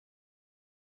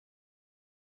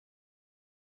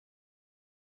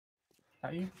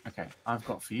That you? Okay, I've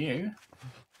got for you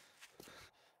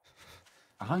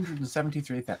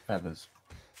 173 feathers.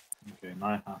 Okay, and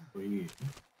I have for you.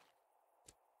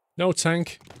 No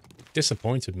tank.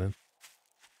 Disappointed, man.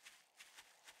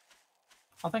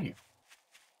 Oh, thank you.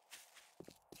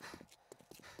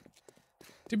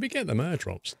 Did we get them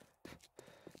airdrops?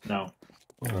 No.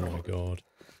 Oh my god.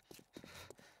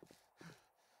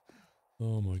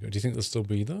 Oh my god. Do you think they'll still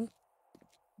be there?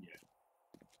 Yeah.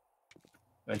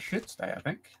 They should stay, I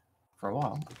think, for a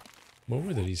while. What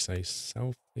did he say?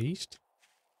 Southeast?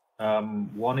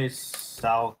 One is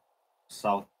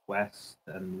southwest,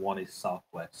 and one is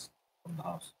southwest from the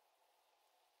house.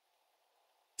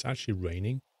 It's actually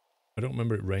raining. I don't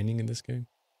remember it raining in this game.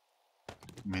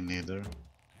 Me neither.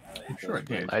 I'm sure it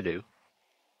did. I do.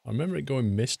 I remember it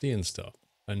going misty and stuff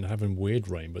and having weird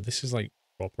rain, but this is like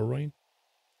proper rain.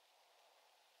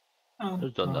 Oh,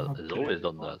 It's done that. It's always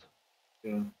done that.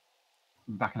 Yeah.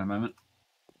 Back in a moment.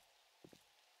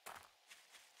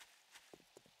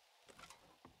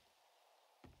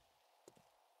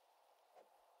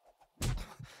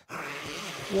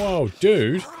 Whoa,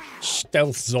 dude.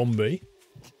 Stealth zombie.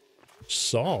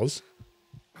 Saws.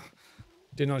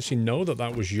 Didn't actually know that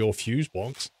that was your fuse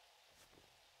box.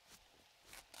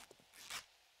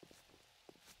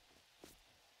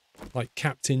 Like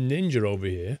Captain Ninja over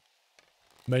here.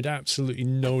 Made absolutely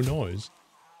no noise.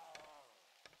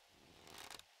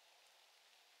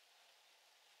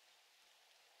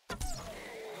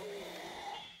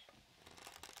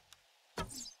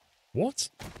 What?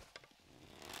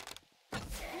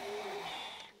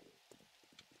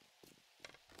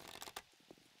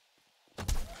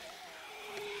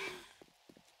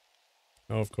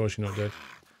 Oh, of course you're not dead.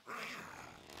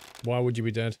 Why would you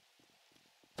be dead?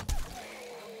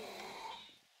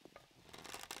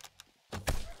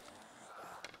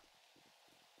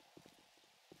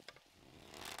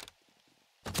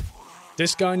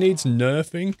 This guy needs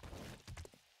nerfing.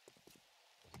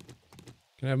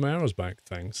 Can I have my arrows back?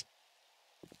 Thanks.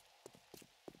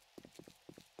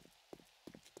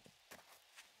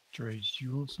 Trades, do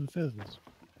you want some feathers?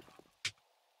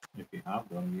 If you have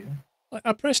them, yeah.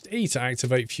 I pressed E to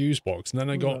activate fuse box, and then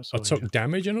I that's took fine,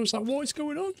 damage, and I was like, "What is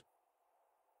going on?"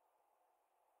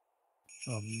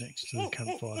 Next to the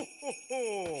campfire.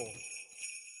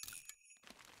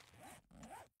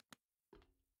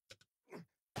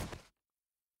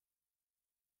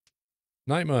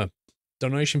 Nightmare.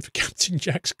 Donation for Captain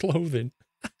Jack's clothing.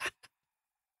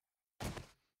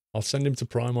 I'll send him to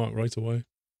Primark right away.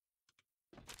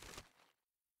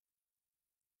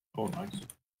 Oh, nice.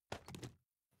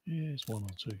 Yeah, it's one or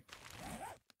two.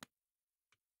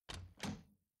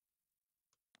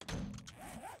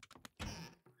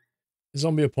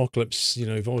 Zombie apocalypse, you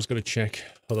know, you've always got to check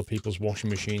other people's washing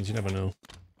machines. You never know.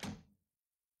 They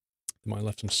might have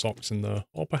left some socks in there.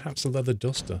 Or perhaps a leather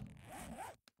duster.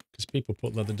 Because people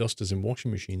put leather dusters in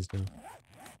washing machines now.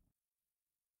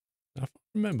 Now, if I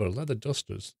remember, leather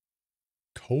dusters.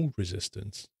 Cold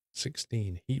resistance,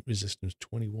 16. Heat resistance,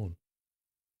 21.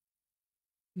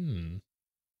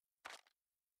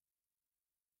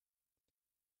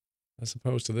 As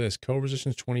opposed to this. Cold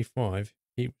resistance, 25.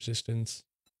 Heat resistance,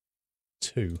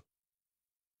 2.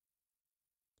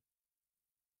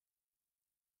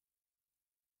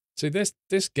 See, this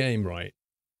game, right,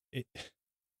 it,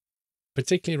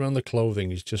 particularly around the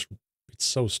clothing, is just, it's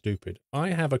so stupid. I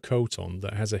have a coat on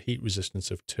that has a heat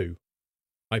resistance of 2.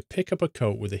 I pick up a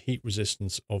coat with a heat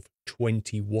resistance of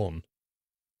 21,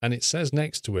 and it says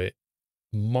next to it,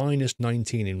 minus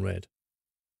 19 in red.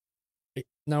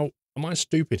 Now, am I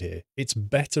stupid here? It's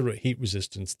better at heat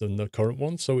resistance than the current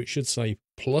one, so it should say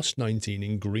plus 19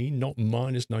 in green, not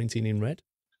minus 19 in red.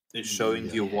 It's showing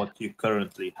you what you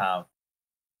currently have.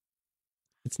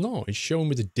 It's not. It's showing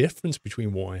me the difference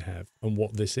between what I have and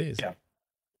what this is. Yeah.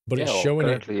 But Yeah, it's well, showing it.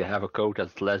 currently you have a code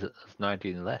that's less, that's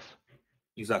 19 less.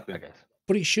 Exactly. I guess.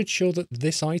 But it should show that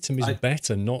this item is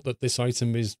better, not that this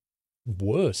item is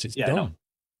worse. It's dumb.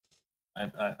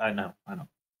 I know.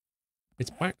 It's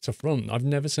back to front. I've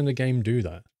never seen a game do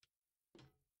that.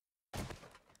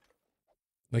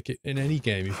 Like in any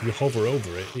game, if you hover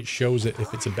over it, it shows it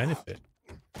if it's a benefit.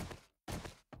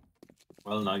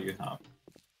 Well, now you have.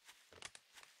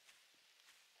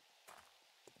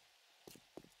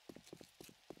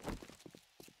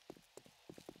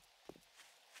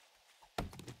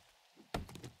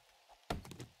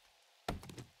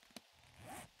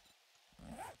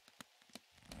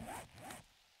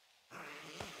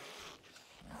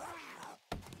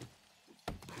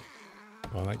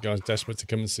 Oh, that guy's desperate to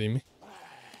come and see me.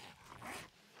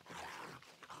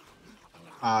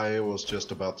 I was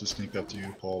just about to sneak up to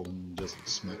you, Paul, and just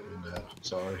smack you in the head.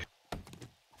 Sorry.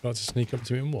 About to sneak up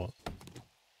to me and what?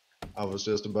 I was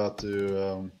just about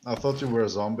to. I thought you were a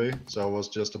zombie, so I was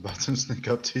just about to sneak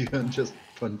up to you and just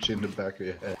punch you in the back of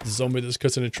your head. The zombie that's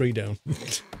cutting a tree down.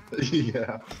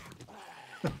 Yeah.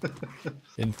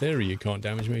 In theory, you can't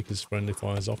damage me because friendly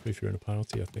fire's off if you're in a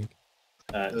party, I think.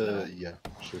 No, Yeah,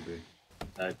 should be.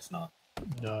 it's not.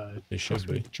 No, It should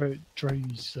be.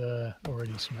 Dre's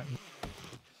already smacked me.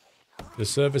 The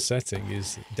server setting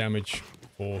is damage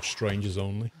for strangers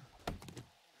only.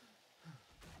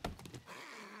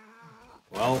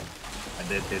 Well, I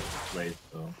did hit Ray,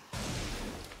 so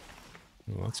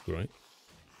Well, that's great.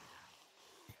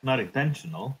 not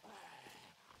intentional.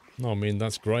 No, I mean,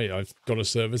 that's great. I've got a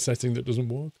server setting that doesn't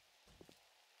work.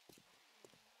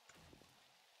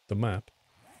 The map.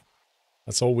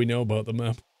 That's all we know about the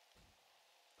map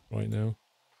right now.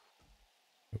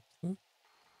 What's that?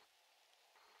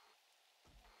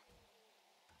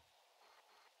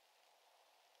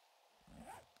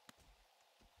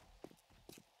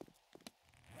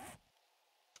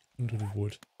 Under the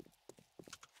wood.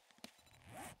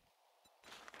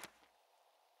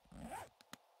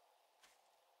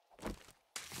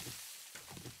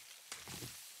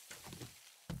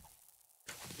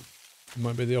 It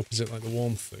might be the opposite, like the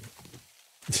warmth thing.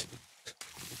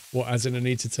 What, as in I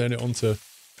need to turn it on to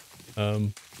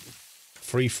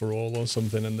free for all or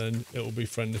something, and then it'll be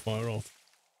friendly fire off.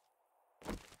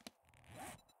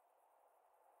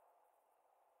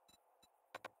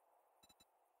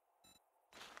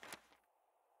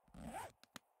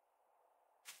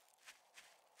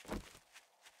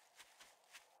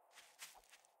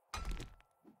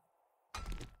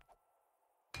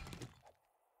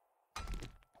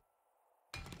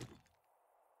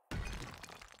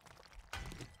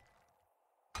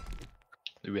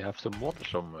 Do we have some water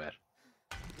somewhere?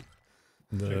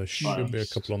 There should be a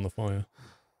couple on the fire.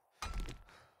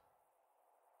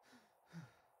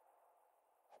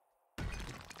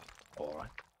 Alright.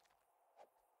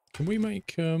 Can we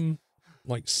make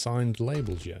like signed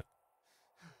labels yet?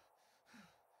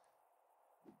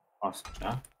 Ask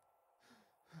chat.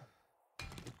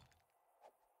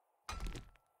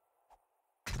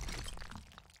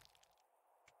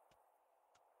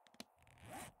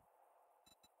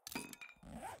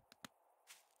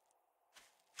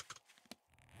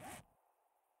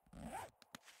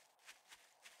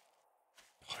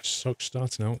 Oh, it sucks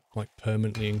starting out like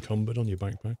permanently encumbered on your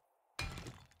backpack.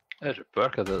 There's a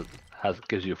perk that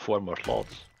gives you 4 more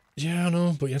slots. Yeah, I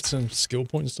know, but you have some skill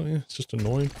points, don't you? It's just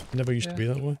annoying. It never used to be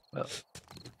that way. Well,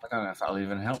 I don't know if that'll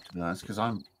even help, to be honest, because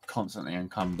I'm constantly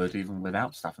encumbered even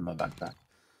without stuff in my backpack.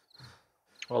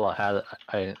 well, I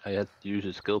had to use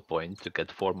a skill point to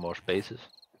get 4 more spaces.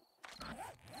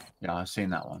 Yeah, I've seen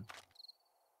that one.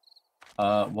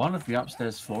 One of the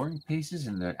upstairs flooring pieces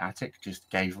in the attic just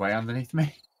gave way underneath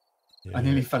me. Yeah, I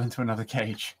nearly fell into another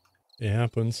cage. it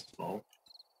happens. Well,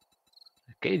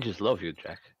 Cages love you,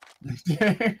 Jack.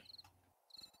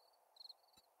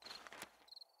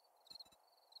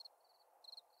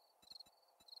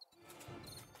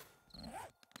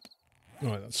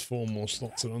 Right, that's 4 more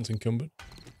slots that aren't encumbered.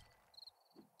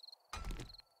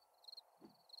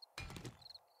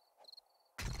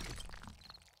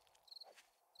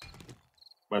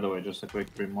 by the way, just a quick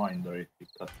reminder: if you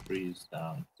cut trees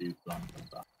down, do plant them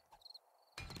back.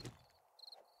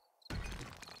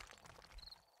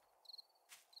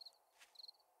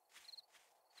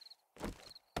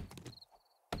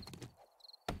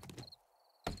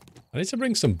 I need to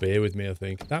bring some beer with me, I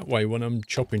think. That way, when I'm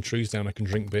chopping trees down, I can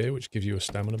drink beer, which gives you a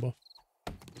stamina buff.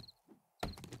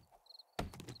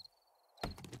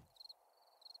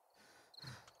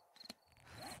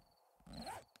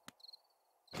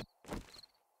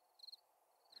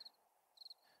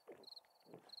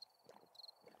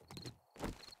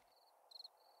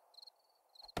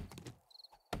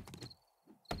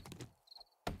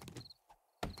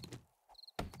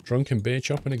 Drunken beer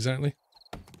chopping, exactly.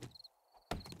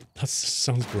 That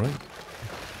sounds great.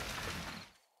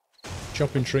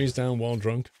 Chopping trees down while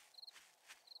drunk.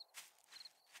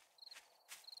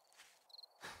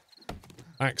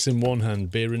 Axe in one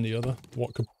hand, beer in the other.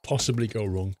 What could possibly go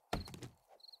wrong?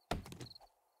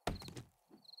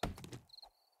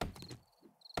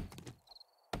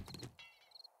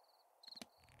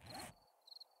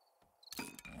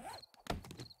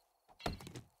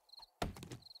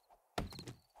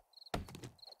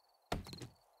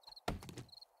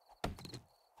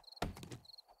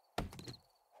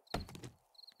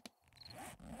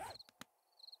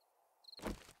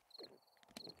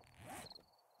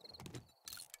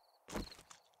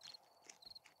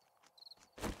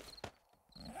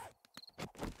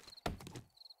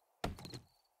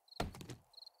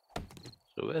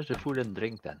 So where's the food and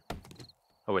drink then?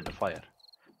 Oh, in the fire.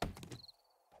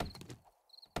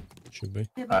 Should be.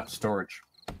 Storage.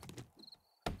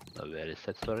 Oh, where is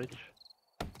that storage?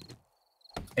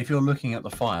 If you're looking at the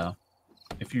fire,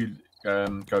 if you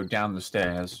go down the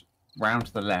stairs, round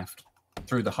to the left,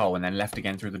 through the hole, and then left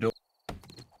again through the door.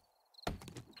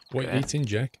 What Okay. eating,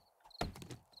 Jack?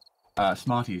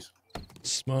 Smarties.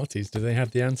 Smarties, do they have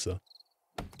the answer?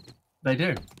 They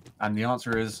do. And the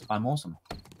answer is, I'm awesome.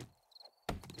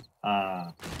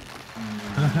 Ah.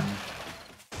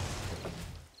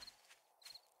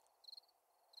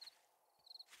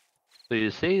 So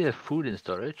you say the food in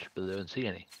storage, but I don't see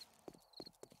any.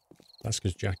 That's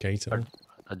because Jack ate it all.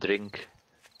 A drink.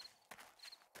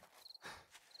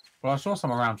 Well, I saw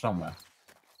some around somewhere.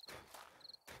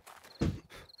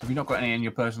 Have you not got any in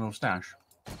your personal stash?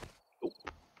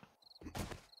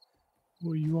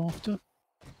 What are you after?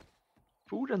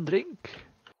 Food and drink.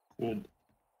 Good.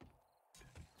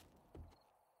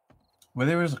 Well,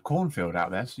 there is a cornfield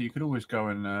out there, so you could always go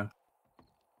and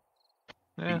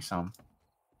Yeah. eat some.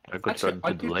 I could Actually, run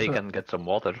I to the did lake put- and get some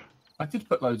water. I did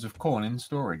put loads of corn in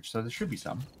storage, so there should be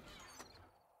some.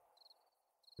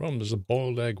 Ron, there's a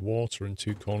boiled egg, water, and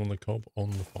 2 corn on the cob on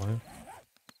the fire.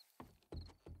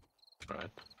 Right.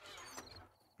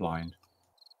 Blind.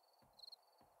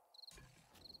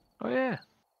 Oh yeah.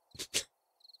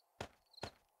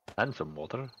 And some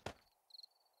water.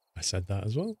 I said that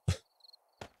as well.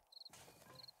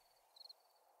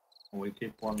 We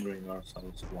keep wondering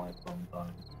ourselves why from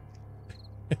time.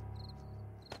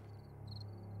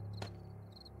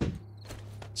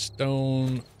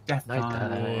 Stone, Death Night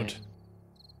time. wood.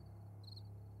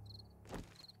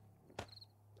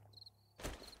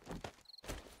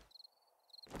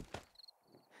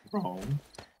 Wrong.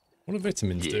 What do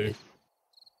vitamins do? Yes.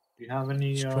 Do you have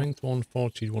any Strength 1,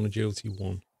 fortitude 1, agility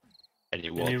 1, Any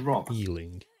any water. rocks?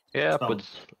 healing. Yeah, Some. put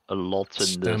a lot in the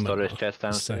Stamina, storage chest a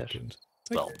downstairs. second.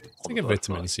 Take, Well, take a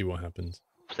vitamin and see what happens.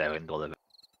 $7.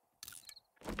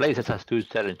 Places has 2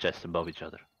 storage chests above each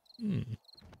other. Hmm.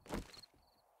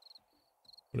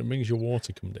 But it makes your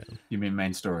water come down. You mean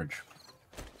main storage?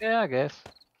 Yeah, I guess.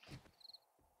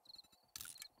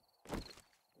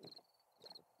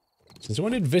 Since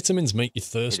when did vitamins make you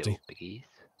thirsty? Hello, piggies.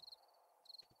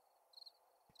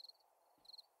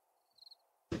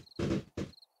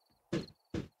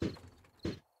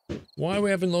 Why are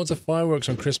we having loads of fireworks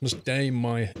on Christmas Day in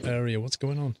my area? What's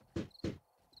going on?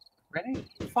 Really?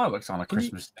 Fireworks on a Can you-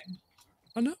 Christmas thing.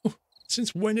 I know.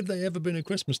 Since when have they ever been a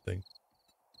Christmas thing?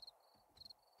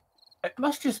 It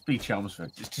must just be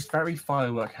Chelmsford. It's just very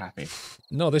firework happy.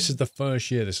 No, this is the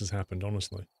first year this has happened,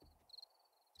 honestly.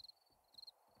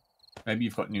 Maybe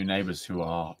you've got new neighbours who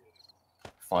are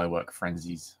firework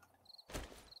frenzies.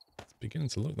 It's beginning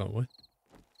to look that way.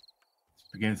 It's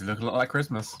beginning to look a lot like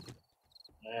Christmas.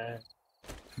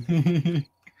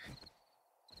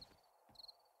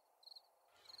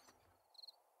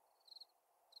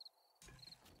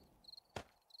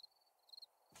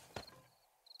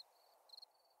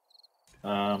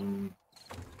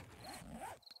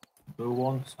 Who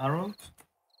wants arrows?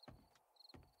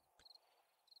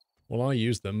 Well, I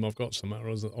used them. I've got some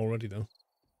arrows already, though.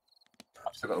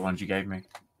 I've still got the ones you gave me.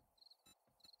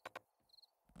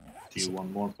 Do you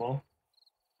want more, Paul?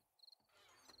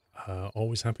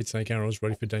 Always happy to take arrows,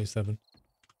 ready for day 7.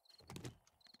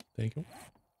 There you go.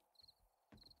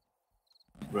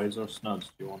 Razor Snuds,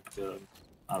 do you want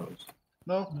arrows?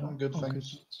 No, I'm good,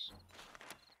 thanks.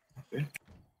 Okay.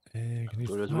 Can you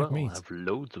Good as flag well. I meat? have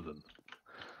loads of them.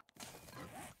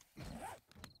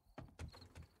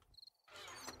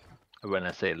 When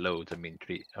I say loads,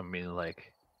 I mean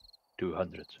like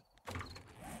 200.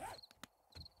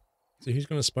 So who's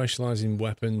going to specialize in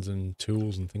weapons and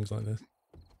tools and things like this?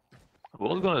 I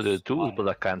was gonna do tools, but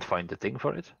I can't find the thing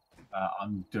for it.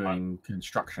 I'm doing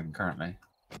construction currently.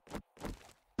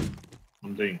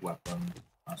 I'm doing weapon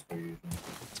as per usual.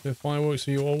 It's been fireworks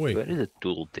for you all week. Where is the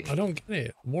tool thing? I don't get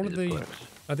it. What are Is it they? works?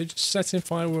 Are they just setting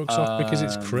fireworks off because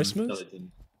it's Christmas?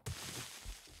 Skeleton.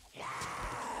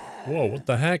 Whoa, what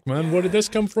the heck, man? Where did this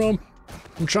come from?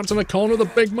 I'm trapped in a corner with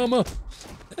a big mama.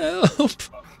 Help!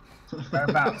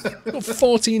 Whereabouts? I've got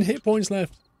 14 hit points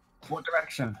left. What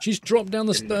direction? She's dropped down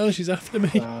the stairs. She's after me.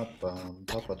 Oh,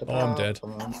 I'm dead.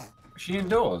 Is she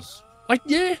indoors?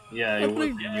 Yeah. Yeah, I it was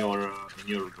believe- in your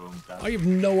room. Dad. I have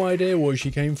no idea where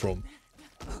she came from.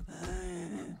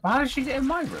 How did she get in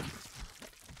my room?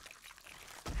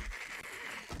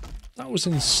 That was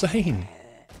insane.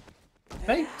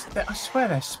 I swear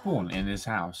they spawned in this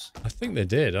house. I think they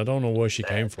did. I don't know where she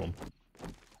came from.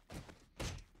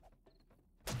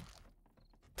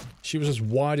 She was as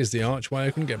wide as the archway.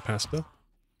 I couldn't get past her.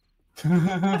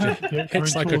 Yeah,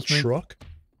 Hits like a towards me. truck.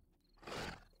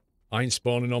 I ain't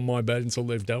spawning on my bed until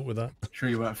they've dealt with that. Sure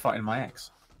you weren't fighting my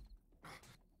ex?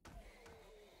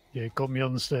 Yeah, got me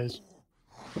on the stairs.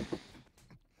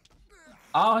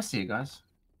 Oh, I see you guys.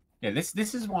 Yeah,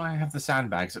 this is why I have the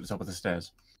sandbags at the top of the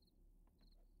stairs.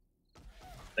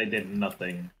 They did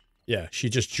nothing. Yeah, she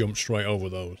just jumped straight over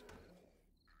those.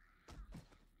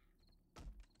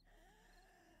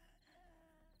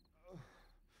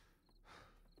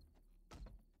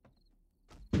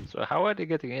 So how are they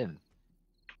getting in?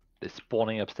 They're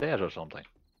spawning upstairs or something.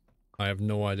 I have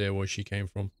no idea where she came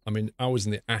from. I mean, I was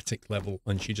in the attic level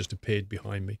and she just appeared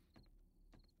behind me.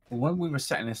 Well, when we were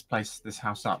setting this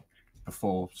house up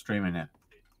before streaming it,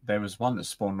 there was one that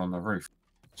spawned on the roof.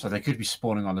 So they could be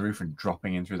spawning on the roof and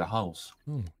dropping in through the holes.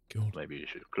 Oh my god. Maybe you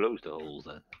should close the holes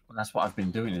then. Well, that's what I've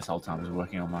been doing this whole time, is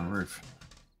working on my roof.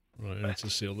 Right, I need to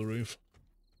seal the roof.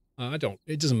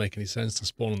 It doesn't make any sense to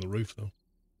spawn on the roof though.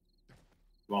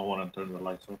 You might want to turn the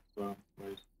lights off.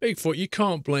 Please. Bigfoot, you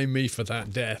can't blame me for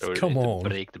that death. Or you Come need to on.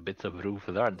 break the bits of roof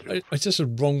that aren't roof. It's just a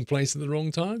wrong place at the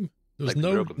wrong time. There was Like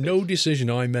the broken no bits. decision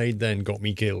I made then got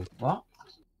me killed. What?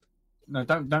 No,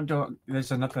 don't do it.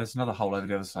 There's another hole over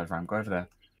the other side, Ram. Go over there.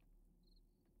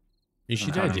 Is she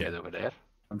Okay. dead Yeah, yet? over there.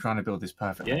 I'm trying to build this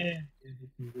perfectly. Yeah. You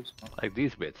can do stuff. Like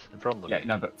these bits in front of Yeah, me.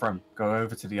 no, but Ram, go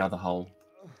over to the other hole.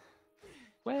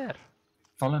 Where?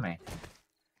 Follow me.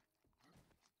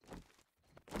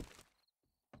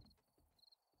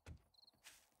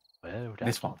 Where?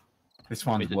 This one. This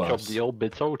We one's need to chop worse. the old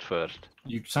bits out first.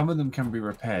 Some of them can be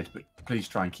repaired, but please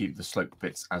try and keep the sloped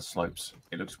bits as slopes.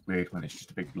 It looks weird when it's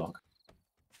just a big block.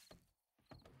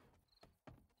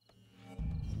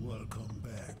 Welcome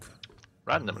back.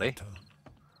 Randomly.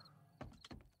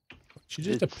 She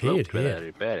just It's appeared sloped when I here.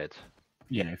 repair it.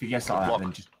 Yeah, if it gets like that, Block.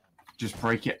 then just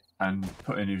break it and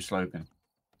put a new slope in.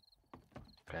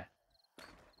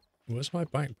 Where's my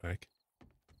backpack?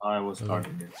 I was Hello.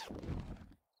 starting it.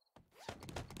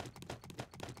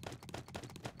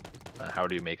 How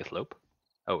do you make a slope?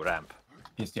 Oh, ramp.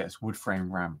 Yes, wood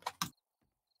frame ramp.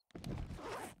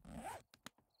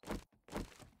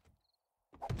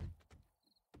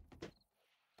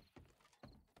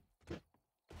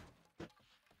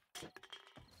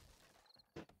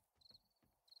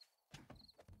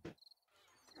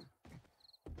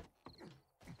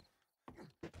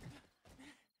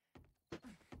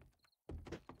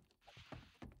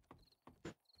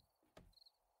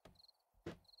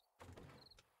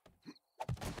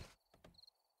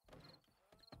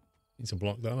 Need to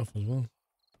block that off as well.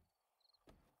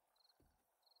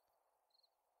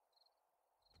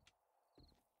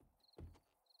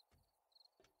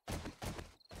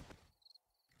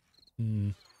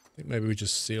 I think maybe we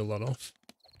just seal that off.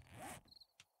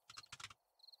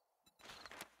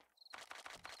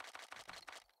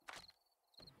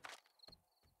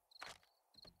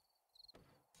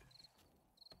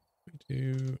 We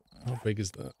do. How big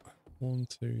is that? 1,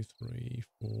 2, 3,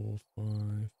 4,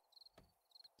 5.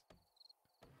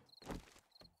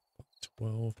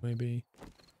 12 maybe.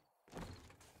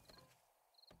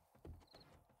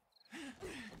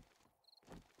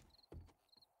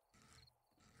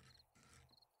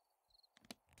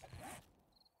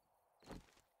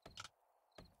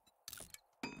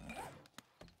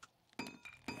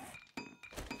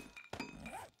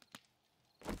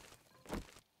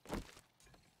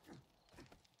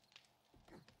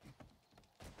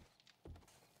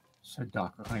 So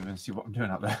dark, I can't even see what I'm doing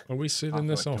up there. Are we sealing After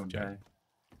this I off, killed Jack? Jay.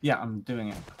 Yeah, I'm doing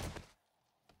it.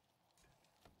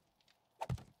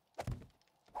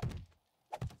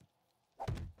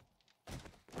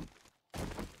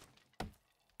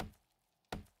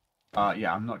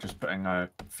 Yeah, I'm not just putting a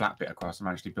flat bit across, I'm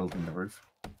actually building the roof.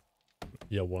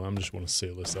 Yeah, well, I'm just want to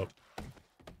seal this up.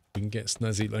 We can get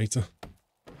snazzy later.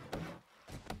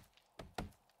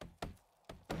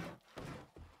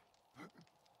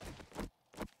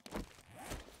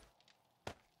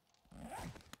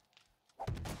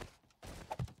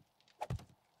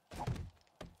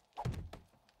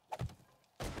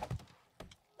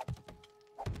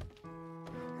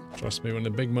 Trust me, when the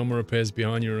big mama appears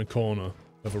behind you in a corner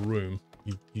of a room,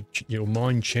 your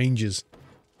mind changes.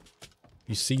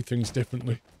 You see things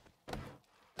differently.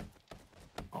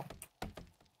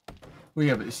 Well,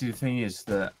 yeah, but you see, the thing is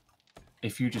that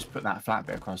if you just put that flat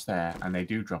bit across there and they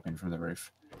do drop in from the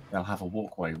roof, they'll have a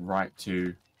walkway right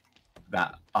to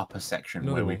that upper section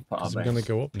No, where they we won't, put our because base. we're going to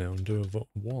go up now and do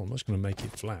a wall. I'm just going to make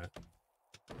it flat.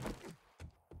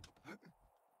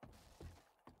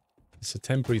 It's a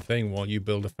temporary thing while you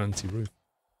build a fancy roof.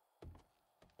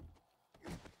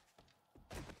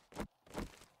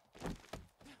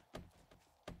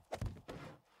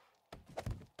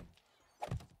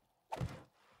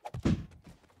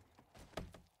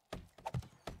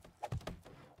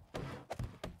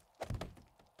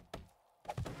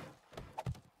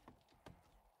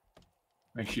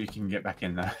 Make sure you can get back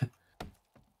in there.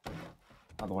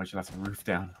 Otherwise, you'll have to roof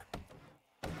down.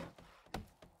 You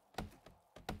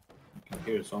can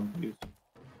hear zombies.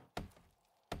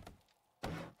 I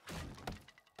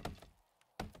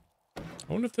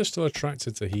wonder if they're still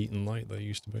attracted to heat and light they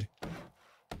used to be.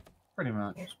 Pretty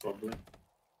much. Most probably.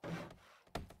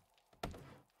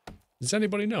 Does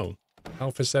anybody know?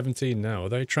 Alpha 17 now, are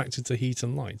they attracted to heat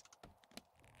and light?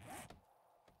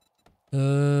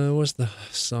 What's the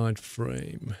side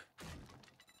frame?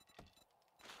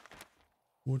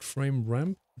 Wood frame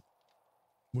ramp?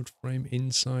 Wood frame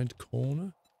inside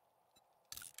corner?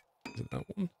 Is it that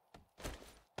one?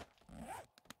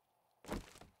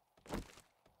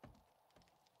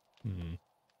 Hmm.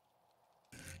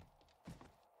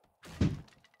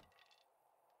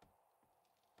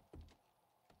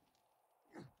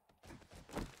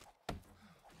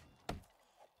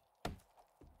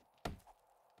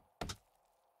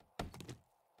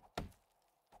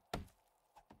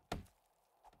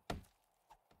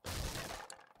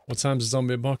 What time's the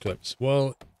zombie apocalypse?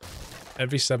 Well,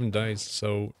 every 7 days,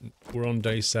 so we're on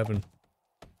day 7.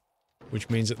 Which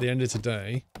means at the end of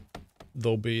today,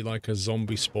 there'll be like a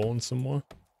zombie spawn somewhere.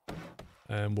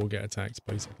 And we'll get attacked,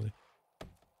 basically.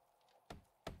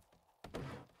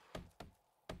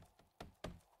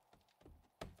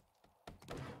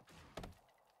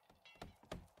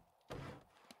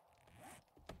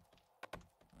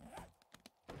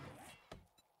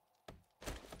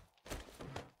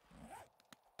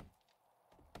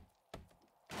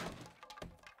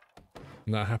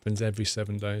 And that happens every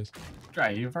 7 days.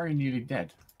 Dre, you're very nearly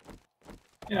dead.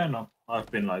 Yeah, no. I've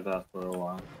been like that for a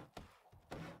while.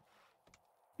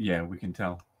 Yeah, we can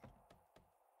tell.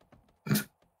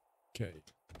 Okay.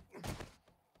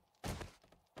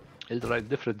 Is there like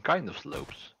different kind of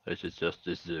slopes? Or is it just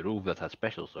the roof that has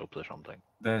special slopes or something?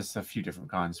 There's a few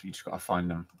different kinds. You just got to find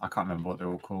them. I can't remember what they're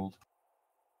all called.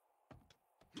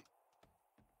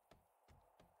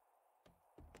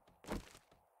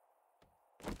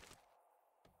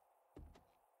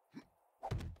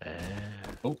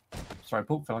 Oh, sorry,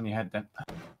 Paul, fell on your head then.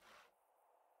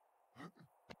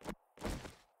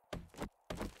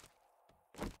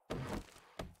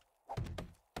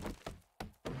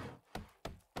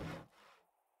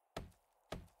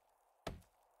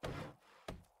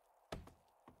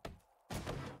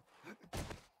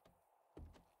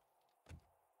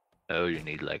 Oh, you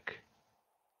need like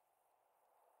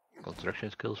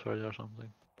construction skills for it or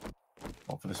something.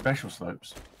 What, for the special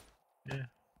slopes? Yeah.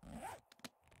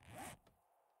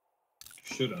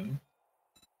 Shouldn't.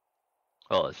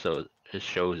 Oh, so it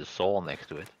shows a saw next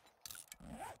to it.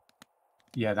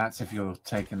 Yeah, that's if you're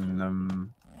taking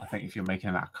them. I think if you're making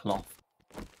them out of cloth.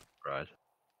 Right.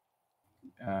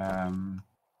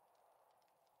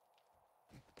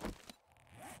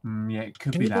 Yeah, it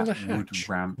could Can be you build that a wood hatch?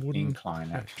 ramp Wooden incline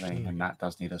hatch, actually, yeah. and that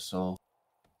does need a saw.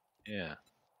 Yeah.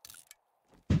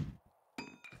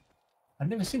 I've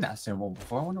never seen that symbol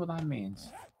before. I wonder what that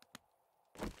means.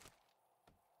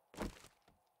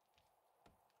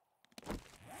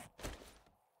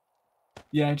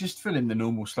 Yeah, just fill in the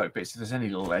normal slope bits. If there's any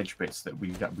little edge bits that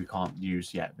we can't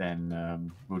use yet,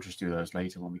 then we'll just do those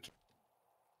later when we can.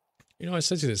 You know, I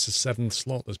said to you, it's the 7th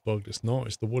slot that's bugged. It's not.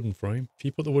 It's the wooden frame. If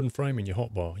you put the wooden frame in your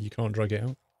hotbar, you can't drag it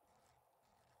out.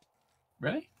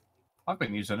 Really? I've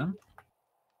been using them.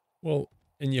 Well,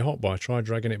 in your hotbar, try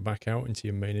dragging it back out into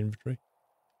your main inventory.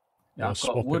 Yeah, Or I've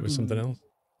swap got it with something else.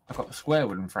 I've got the square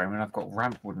wooden frame and I've got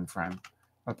ramp wooden frame.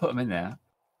 I put them in there,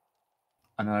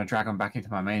 and then I drag them back into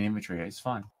my main inventory. It's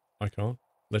fine. I can't.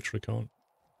 Literally can't.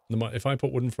 If I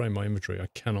put wooden frame in my inventory, I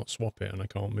cannot swap it and I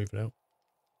can't move it out.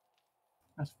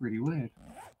 That's really weird.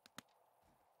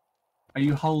 Are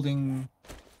you holding...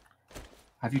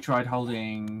 Have you tried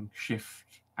holding shift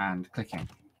and clicking?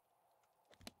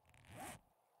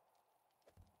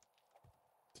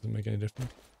 Doesn't make any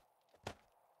difference.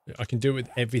 I can do it with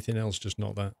everything else, just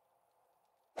not that.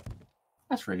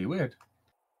 That's really weird.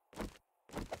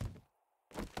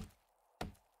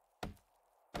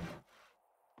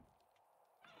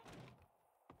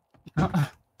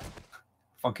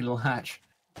 Funky little hatch.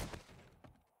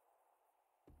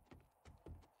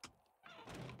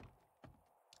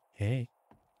 Hey.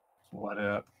 What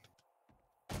up?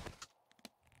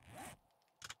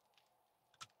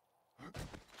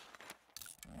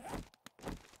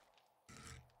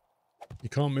 You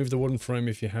can't move the wooden frame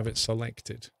if you have it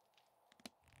selected.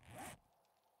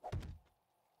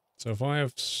 So if I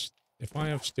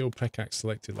have steel pickaxe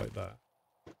selected like that,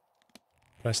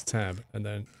 press tab and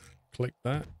then click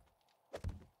that.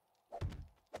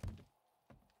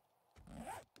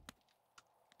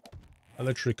 I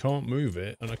literally can't move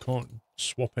it and I can't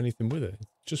swap anything with it. It's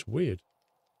just weird.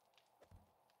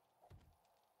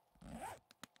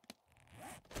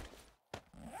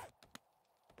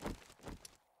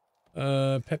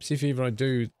 Pepsi Fever, I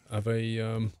do have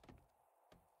a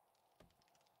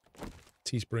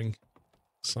Teespring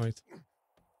site.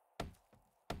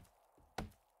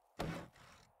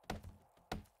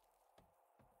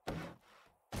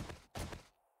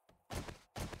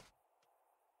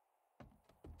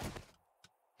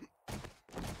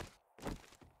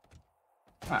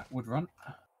 Right, would run.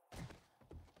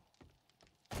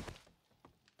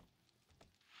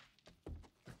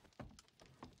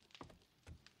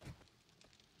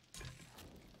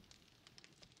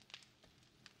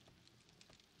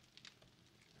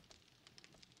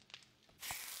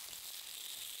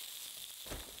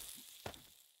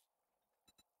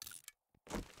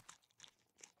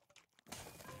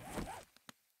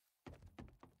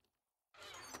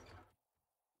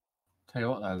 Tell you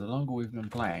what though, the longer we've been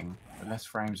playing, the less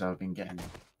frames I've been getting.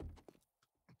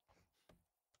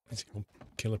 Is it gonna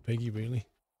kill a piggy, really?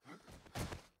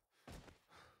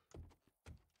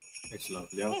 It's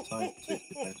lovely outside.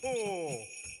 65%.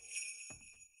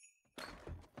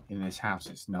 In this house,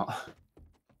 it's not.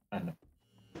 I know.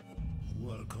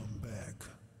 Welcome back,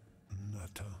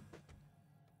 Nutter.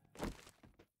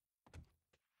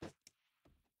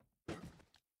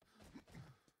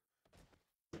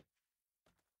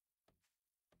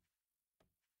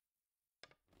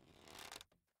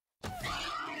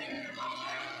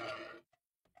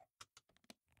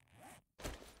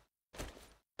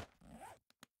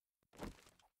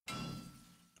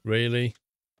 Really?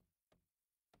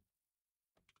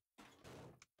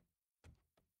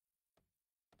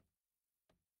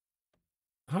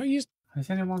 How you Has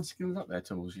anyone skilled up their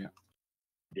tools yet?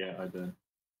 Yeah, I do. you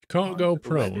can't go Where do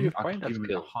prone? you I find could that do with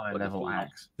a skill? high What is level it?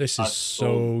 axe. This I've is told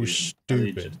so you stupid.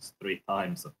 intelligence 3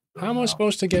 times. How am I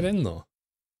supposed to get in though?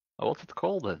 Oh, what's it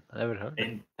called then? I never heard.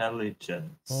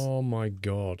 Intelligence. Oh my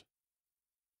god.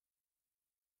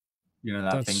 You know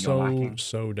that That's thing you're so, lacking?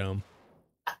 so dumb.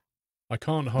 I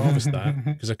can't harvest that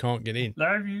because I can't get in.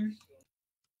 Love you.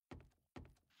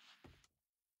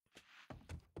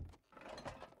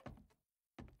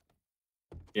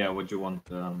 Yeah, what do you want?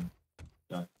 An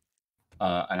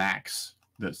axe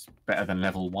that's better than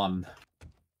level 1.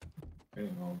 Okay,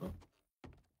 hold on.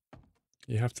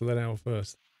 You have to let it out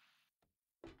first.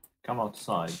 Come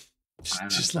outside. Just, I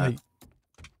just understand. like,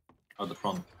 At the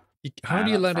front. how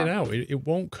do you that's let it fine. out? It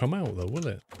won't come out though, will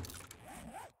it?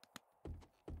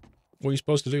 What are you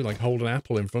supposed to do? Like hold an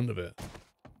apple in front of it?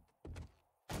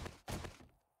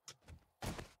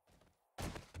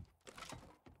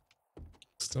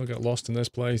 Still got lost in this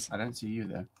place. I don't see you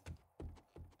there.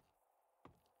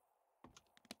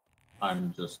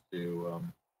 I'm just to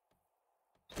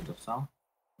the south.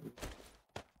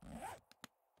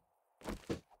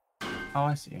 Oh,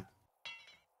 I see you.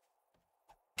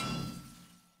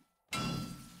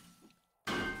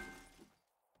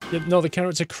 Yeah, no, the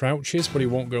character crouches, but he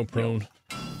won't go prone.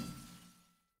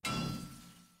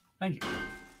 Thank you.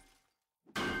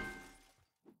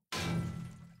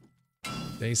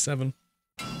 Day 7.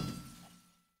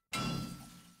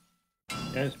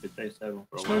 Yeah, it's been day 7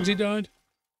 for a while. Snugsy died.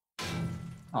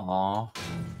 Aww.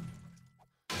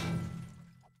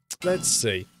 Let's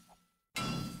see.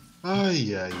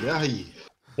 Ay, ay, ay.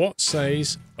 What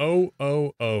says 000?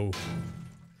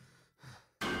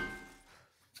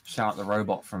 Shout out the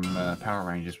robot from Power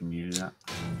Rangers when you do that.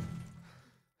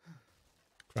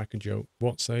 Crack a joke.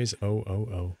 What says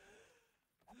 000?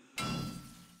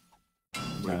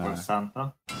 We were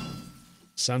Santa.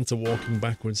 Santa walking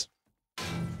backwards.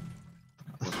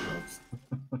 What else?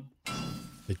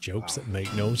 The jokes that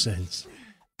make no sense.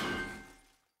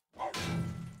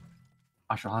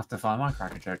 I shall have to find my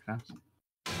cracker joke now.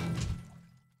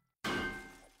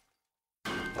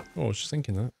 Oh, I was just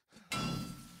thinking that.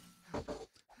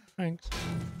 Thanks.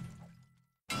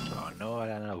 Oh no, I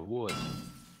don't have wood.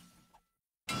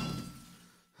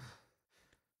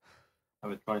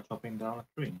 Have you tried chopping down a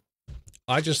tree?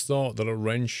 I just thought that a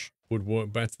wrench would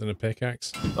work better than a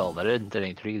pickaxe Well, there isn't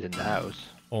any trees in the house.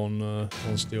 on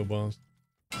steel bars.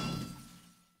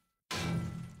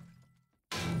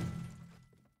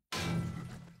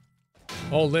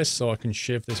 All this so I can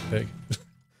shiv this pig.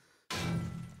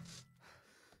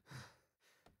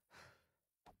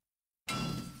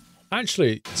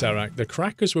 Actually, Tarak, the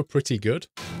crackers were pretty good.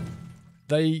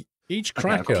 They each Okay,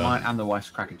 I've cracker got mine and the wife's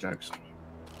cracker jokes.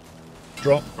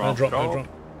 drop, Drop, and drop, drop. and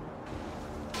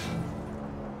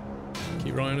drop.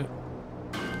 Keep writing it.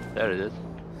 There it is.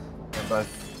 They're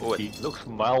both Oh, keep- it looks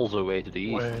miles away to the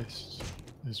east. Where's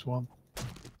this one?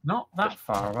 not that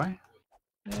far away.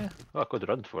 Yeah, well, I could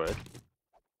run for it.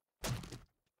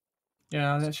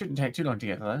 Yeah, that shouldn't take too long to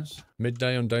get to those.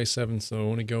 Midday on day 7, so I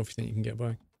want to go if you think you can get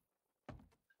back.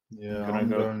 Yeah, Gonna I'm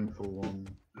go. going for one.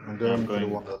 I'm going for the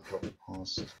going- one that dropped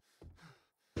past.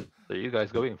 So you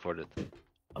guys going for it?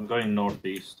 I'm going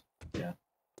northeast. Yeah.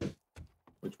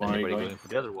 Which one Anybody are you going? going for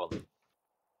the other one?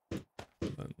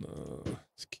 And,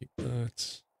 let's keep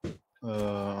that.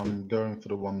 I'm going for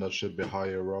the one that should be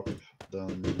higher up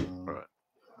than Alright.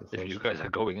 the If you first guys one. are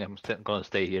going, I'm gonna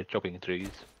stay here chopping trees.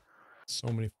 So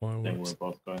many I think we're fireworks.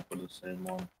 both going for the same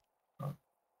one.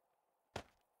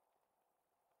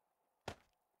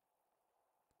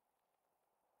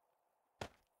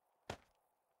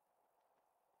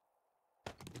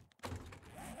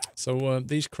 So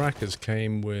these crackers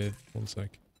came with, one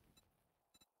sec.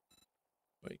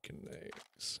 Bacon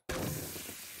eggs.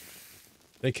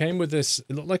 They came with this,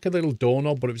 it looked like a little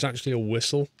doorknob, but it was actually a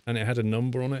whistle, and it had a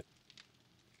number on it.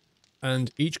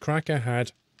 And each cracker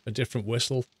had a different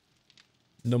whistle,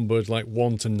 numbered like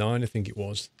 1 to 9, I think it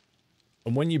was.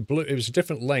 And when you blew, it was a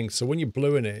different length, so when you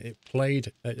blew in it, it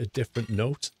played at a different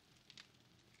note.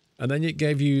 And then it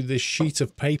gave you this sheet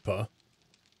of paper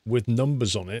with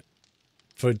numbers on it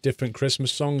for different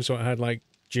Christmas songs, so it had like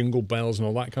Jingle Bells and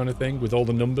all that kind of thing with all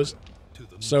the numbers.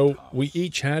 So we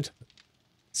each had,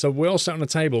 so we all sat on a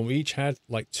table and we each had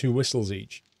like 2 whistles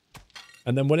each.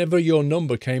 And then whenever your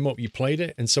number came up, you played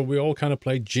it. And so we all kind of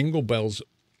played Jingle Bells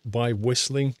by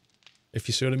whistling, if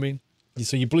you see what I mean.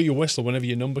 So you blew your whistle whenever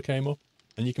your number came up,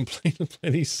 and you can play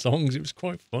these songs. It was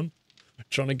quite fun,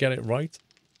 trying to get it right.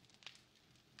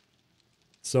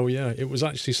 So yeah, it was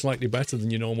actually slightly better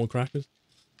than your normal crackers.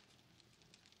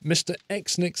 Mr.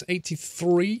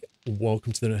 Xnix83,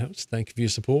 welcome to the house. Thank you for your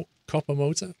support. Copper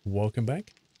Motor, welcome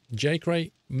back. J.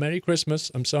 Cray, Merry Christmas.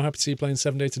 I'm so happy to see you playing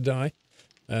 7 Day to Die.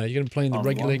 You're going to be playing the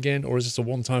regular again, or is this a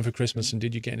one-time for Christmas? And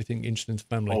did you get anything interesting to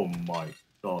family? Oh my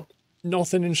god.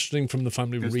 Nothing interesting from the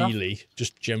family, Good really.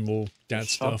 Just general dad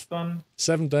stuff. Shotgun,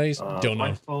 7 days, don't know.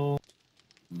 rifle,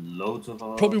 loads of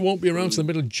Probably won't be around till the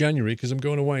middle of January because I'm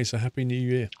going away, so Happy New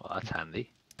Year. Well, that's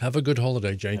handy. Have a good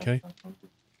holiday, JK.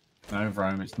 No,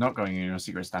 Rome, it's not going in your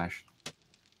secret stash.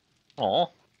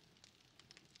 Oh,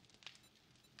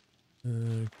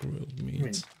 Grilled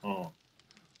meat. Oh,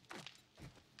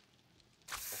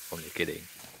 only kidding.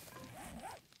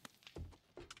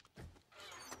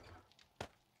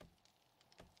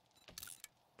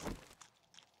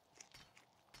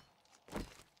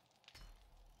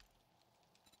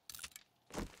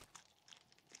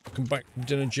 Come back from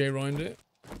dinner, J. Rinder.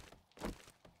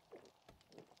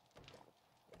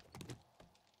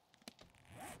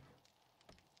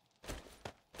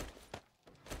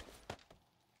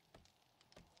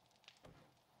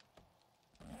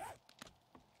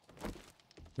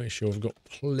 Make sure we've got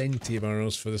plenty of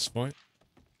arrows for this fight.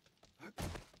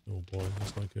 Oh boy,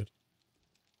 that's not good.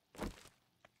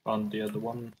 found the other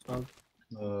one. So.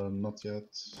 Not yet.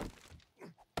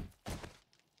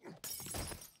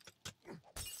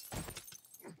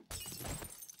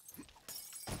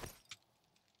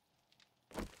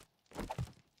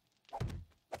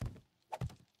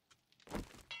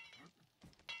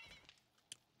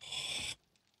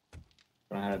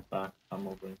 Gonna head back. I'm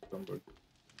over in Scumberg.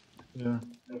 Yeah,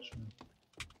 sure.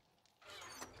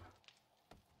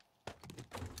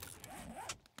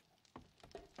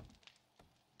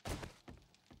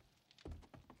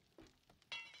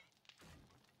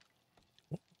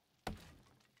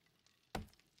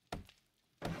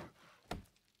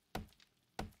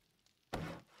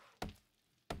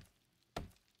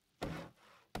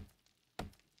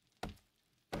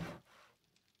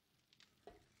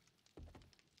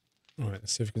 Alright,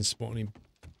 let's see if we can spot any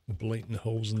blatant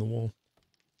holes in the wall.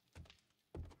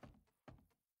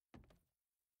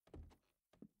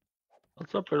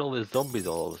 What's up with all these zombies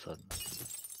all of a sudden?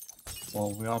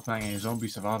 Well, we are playing a zombie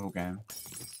survival game.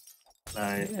 It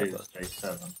Yeah, is but- day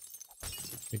 7.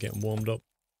 They're getting warmed up.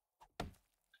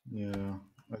 Yeah,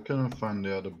 I couldn't find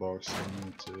the other box. I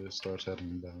need to start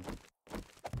heading down.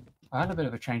 I had a bit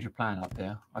of a change of plan up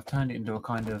there. I've turned it into a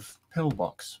kind of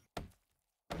pillbox,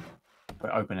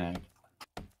 but open air.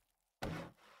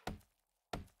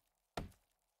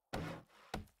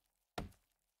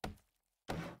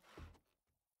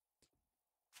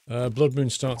 Blood Moon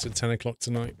starts at 10 o'clock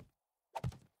tonight.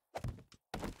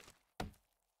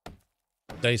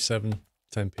 Day 7,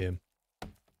 10 PM.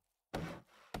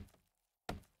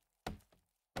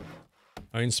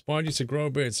 I inspired you to grow a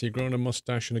beard, so you're growing a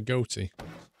mustache and a goatee.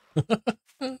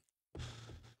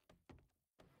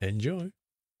 Enjoy.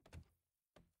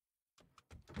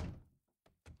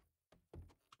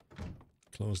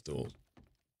 Close doors.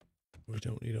 We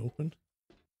don't need open.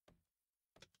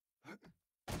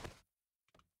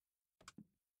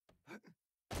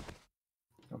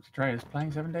 Dr. Dre is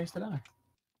playing 7 Days to Die.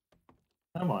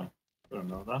 Am I? Don't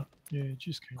know that. Yeah, it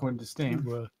just came According to Steam.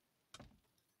 to,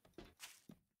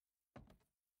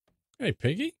 Hey,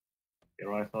 Piggy.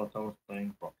 Here I thought I was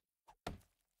playing rock.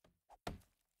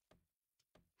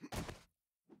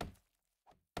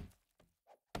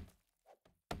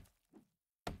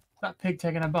 That pig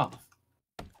taking a bath.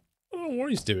 Oh, what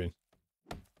he's doing?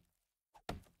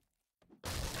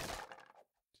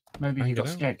 Maybe he Hang it got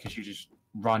out. scared because you just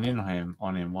run in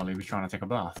on him while he was trying to take a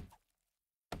bath.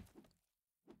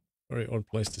 Very odd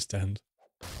place to stand.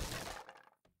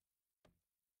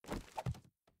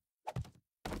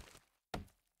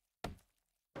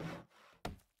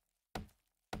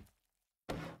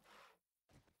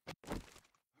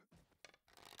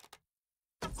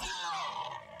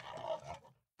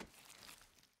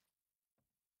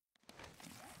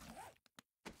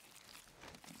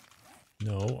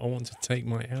 No, I want to take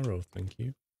my arrow, thank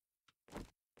you.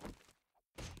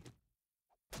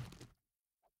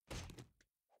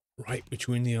 Right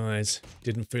between the eyes.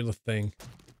 Didn't feel a thing.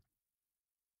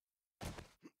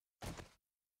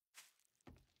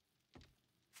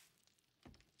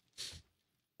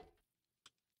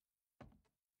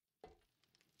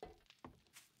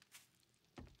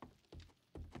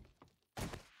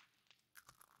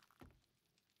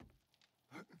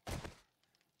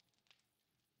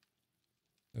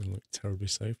 Doesn't look terribly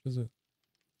safe, does it?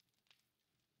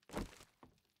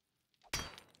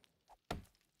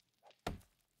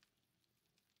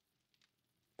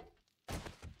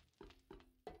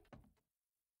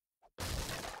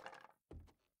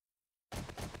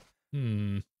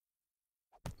 Hmm.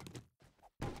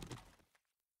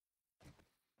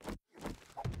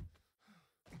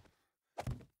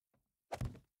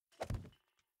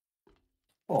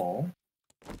 Oh,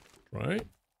 Right.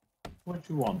 what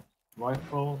do you want?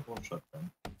 Rifle or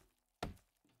shotgun?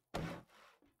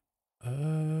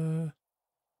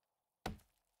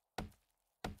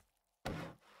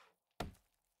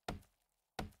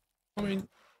 I mean,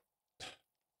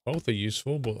 both are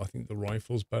useful, but I think the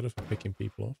rifle's better for picking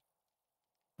people off.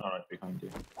 Alright, behind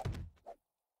you.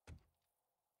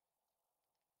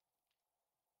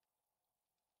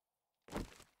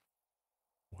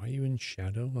 Why are you in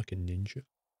shadow like a ninja?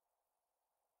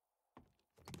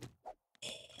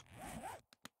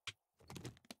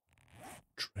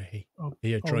 Trey. Oh,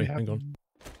 Here, oh, Trey, we hang have- on.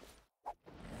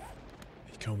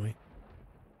 Here you go, mate.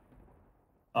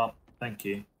 Oh, thank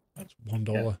you. It's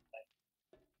 $1.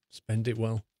 Spend it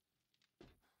well.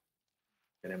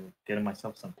 Getting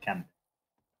myself some camp.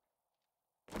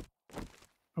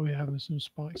 Are we having some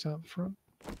spikes out the front?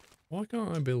 Why can't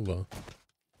I build that?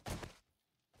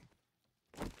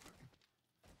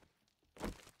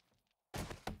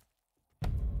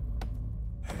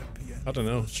 Happy I don't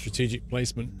know. Strategic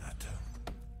placement. Natter.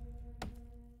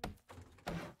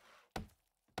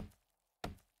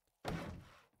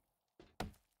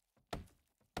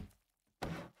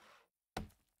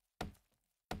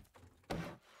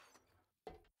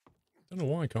 Don't know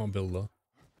why I can't build that.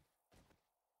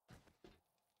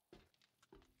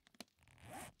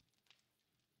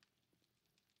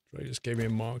 Trey just gave me a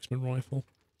marksman rifle.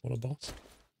 What a boss.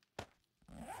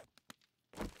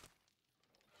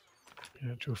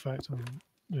 In actual fact, I'm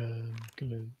going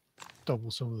to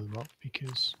double some of them up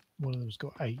because one of them's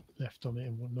got 8 left on it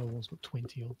and another one's got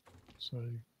 20 on. So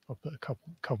I'll put a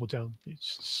couple down. It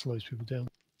just slows people down.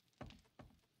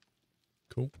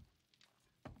 Cool.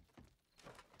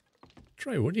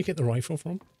 Trey, where do you get the rifle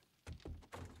from?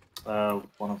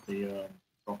 One of the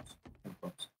drops.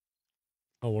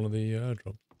 Oh, one of the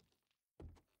airdrop.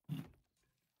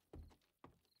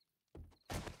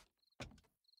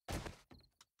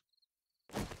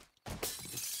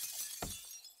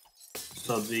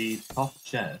 So the top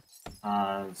chest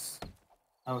has,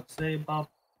 I would say, about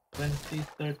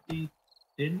 20-30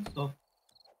 tins of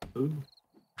food.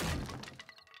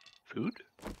 Food?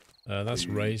 That's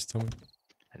Food. raised, Tommy.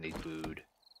 I need food.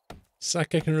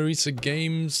 Sakakarisa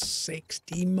Games,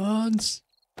 60 months.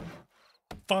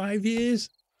 5 years.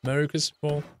 America's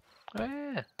Paul. Oh,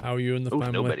 yeah. How are you and the Oh,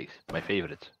 family? snowberries. My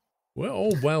favorite. We're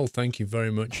all well, thank you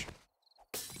very much.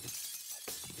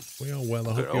 We are well.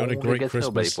 I hope you had a Only great get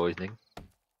snowberry Christmas. poisoning.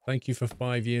 Thank you for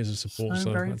 5 years of support, so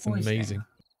Snowberry that's poisoning. amazing.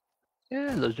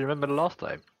 Yeah, don't you remember the last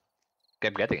time?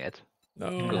 Kept getting it.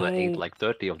 Because I ate No. like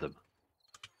 30 of them.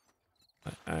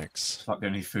 That axe. It's like the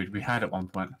only food we had at one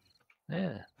point.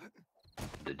 Yeah.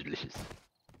 They're delicious.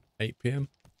 8 p.m.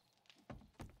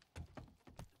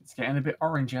 It's getting a bit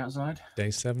orange outside. Day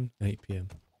 7, 8 p.m.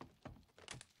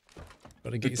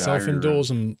 Gotta get Good yourself diary room. indoors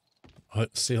and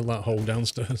seal that hole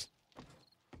downstairs.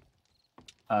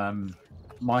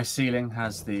 My ceiling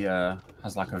has the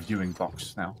has like a viewing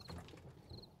box now.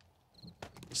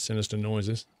 Sinister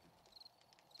noises.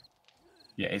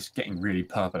 Yeah, it's getting really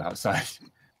purple outside.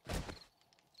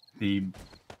 The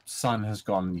sun has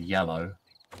gone yellow.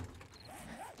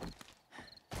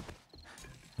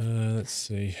 Let's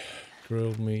see.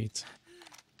 Grilled meat.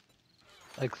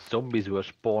 Like zombies were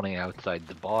spawning outside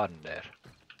the barn there.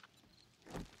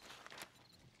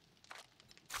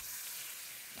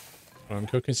 I'm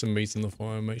cooking some meat on the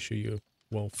fire. Make sure you're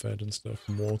well fed and stuff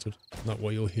and watered. That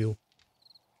way you'll heal.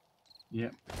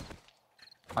 Yep.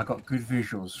 I got good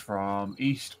visuals from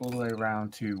east all the way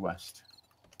around to west.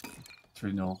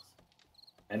 Through north.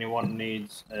 Anyone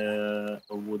needs a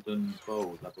wooden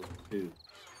bow, level 2?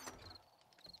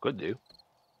 Could do.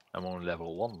 I'm on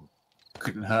level 1.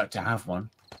 Couldn't hurt to have one.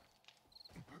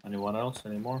 Anyone else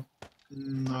anymore?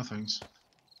 No thanks.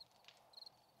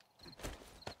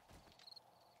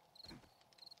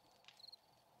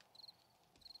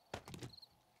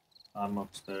 I'm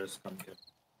upstairs, come get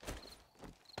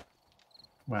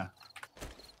Where?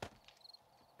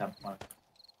 campfire.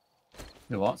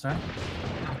 The what, sorry?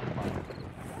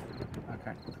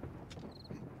 Okay.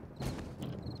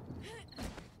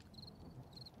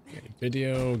 Okay,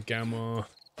 video, gamma.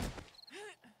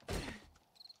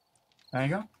 There you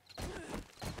go.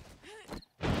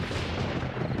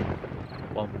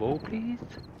 One bow, please.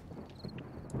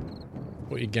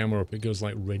 Put your gamma up, it goes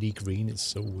like reddy green. It's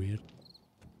so weird.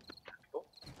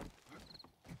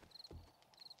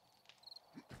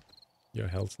 Your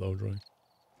health low, right?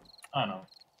 I know.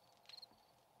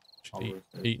 Should eat, Always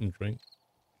is. eat and drink.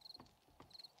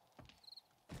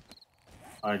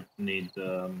 I need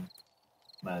meds.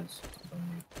 I don't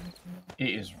need anything else. It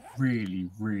is really,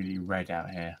 really red out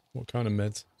here. What kind of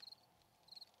meds?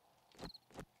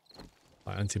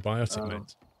 Like antibiotic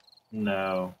meds?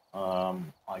 No.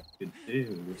 I could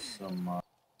do with some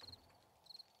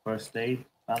first aid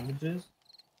bandages.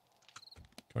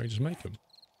 Can't you just make them?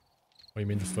 Oh, you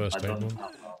mean the first I aid don't one?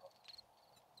 have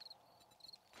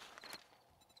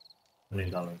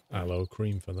 $20. Aloe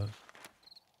cream for that.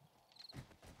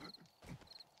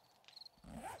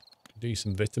 Do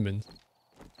some vitamins.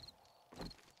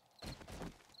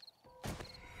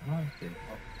 Okay.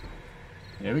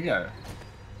 Here we go.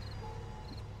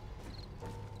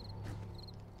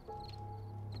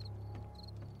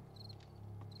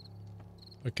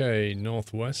 Okay,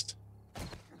 northwest.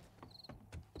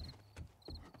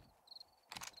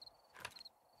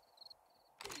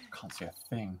 Can't see a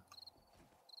thing.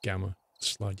 Gamma.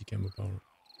 Slide your gamma bar up.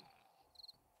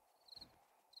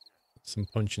 Some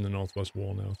punch in the northwest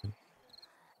wall now, I think.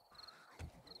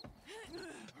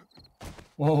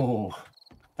 Whoa,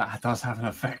 that does have an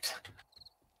effect.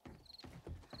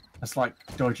 That's like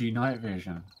dodgy night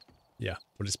vision. Yeah,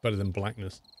 but it's better than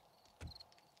blackness.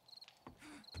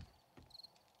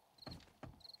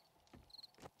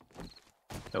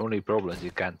 The only problem is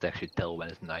you can't actually tell when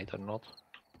it's night or not.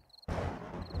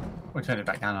 We'll turn it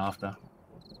back down after.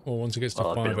 Well, once it gets to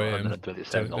Well, I've 5 been on AM, turn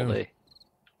 127 it all down. day.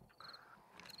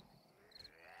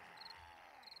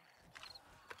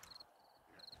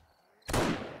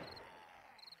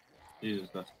 Jesus,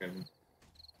 that's scary.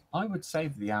 I would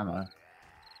save the ammo.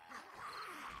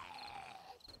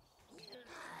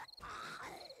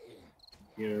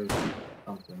 Here's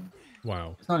something.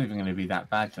 Wow. It's not even going to be that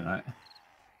bad tonight.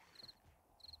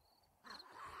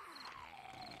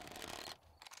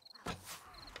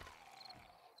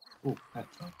 Oh,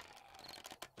 petrol.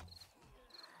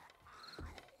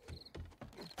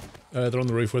 They're on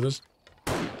the roof with us.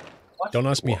 What? Don't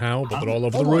ask me how, but they're all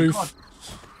over Oh the my roof. God,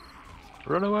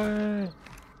 Run away!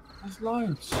 there's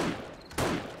loads.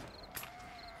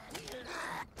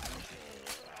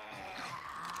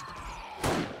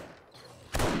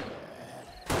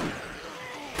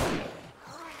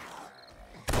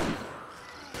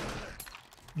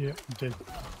 Yeah, I'm dead.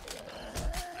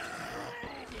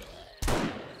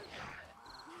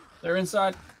 They're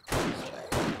inside.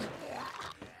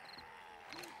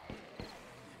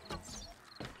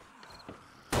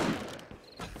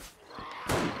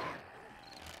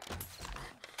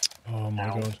 Oh my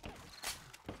God.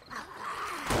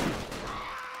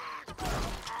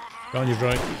 Go on, you're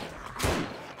right.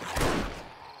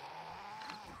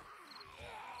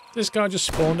 This guy just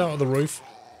spawned out of the roof.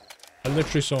 I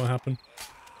literally saw it happen.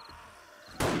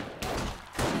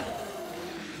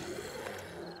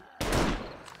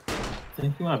 I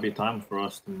think it might be time for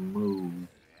us to move.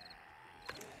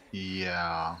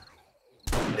 Yeah.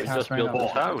 They house just right built now.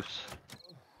 this house.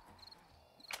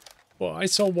 Well, I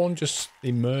saw one just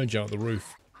emerge out the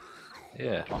roof.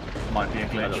 Yeah. Might be a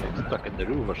I don't know, glitch. it's stuck in the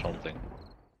roof or something.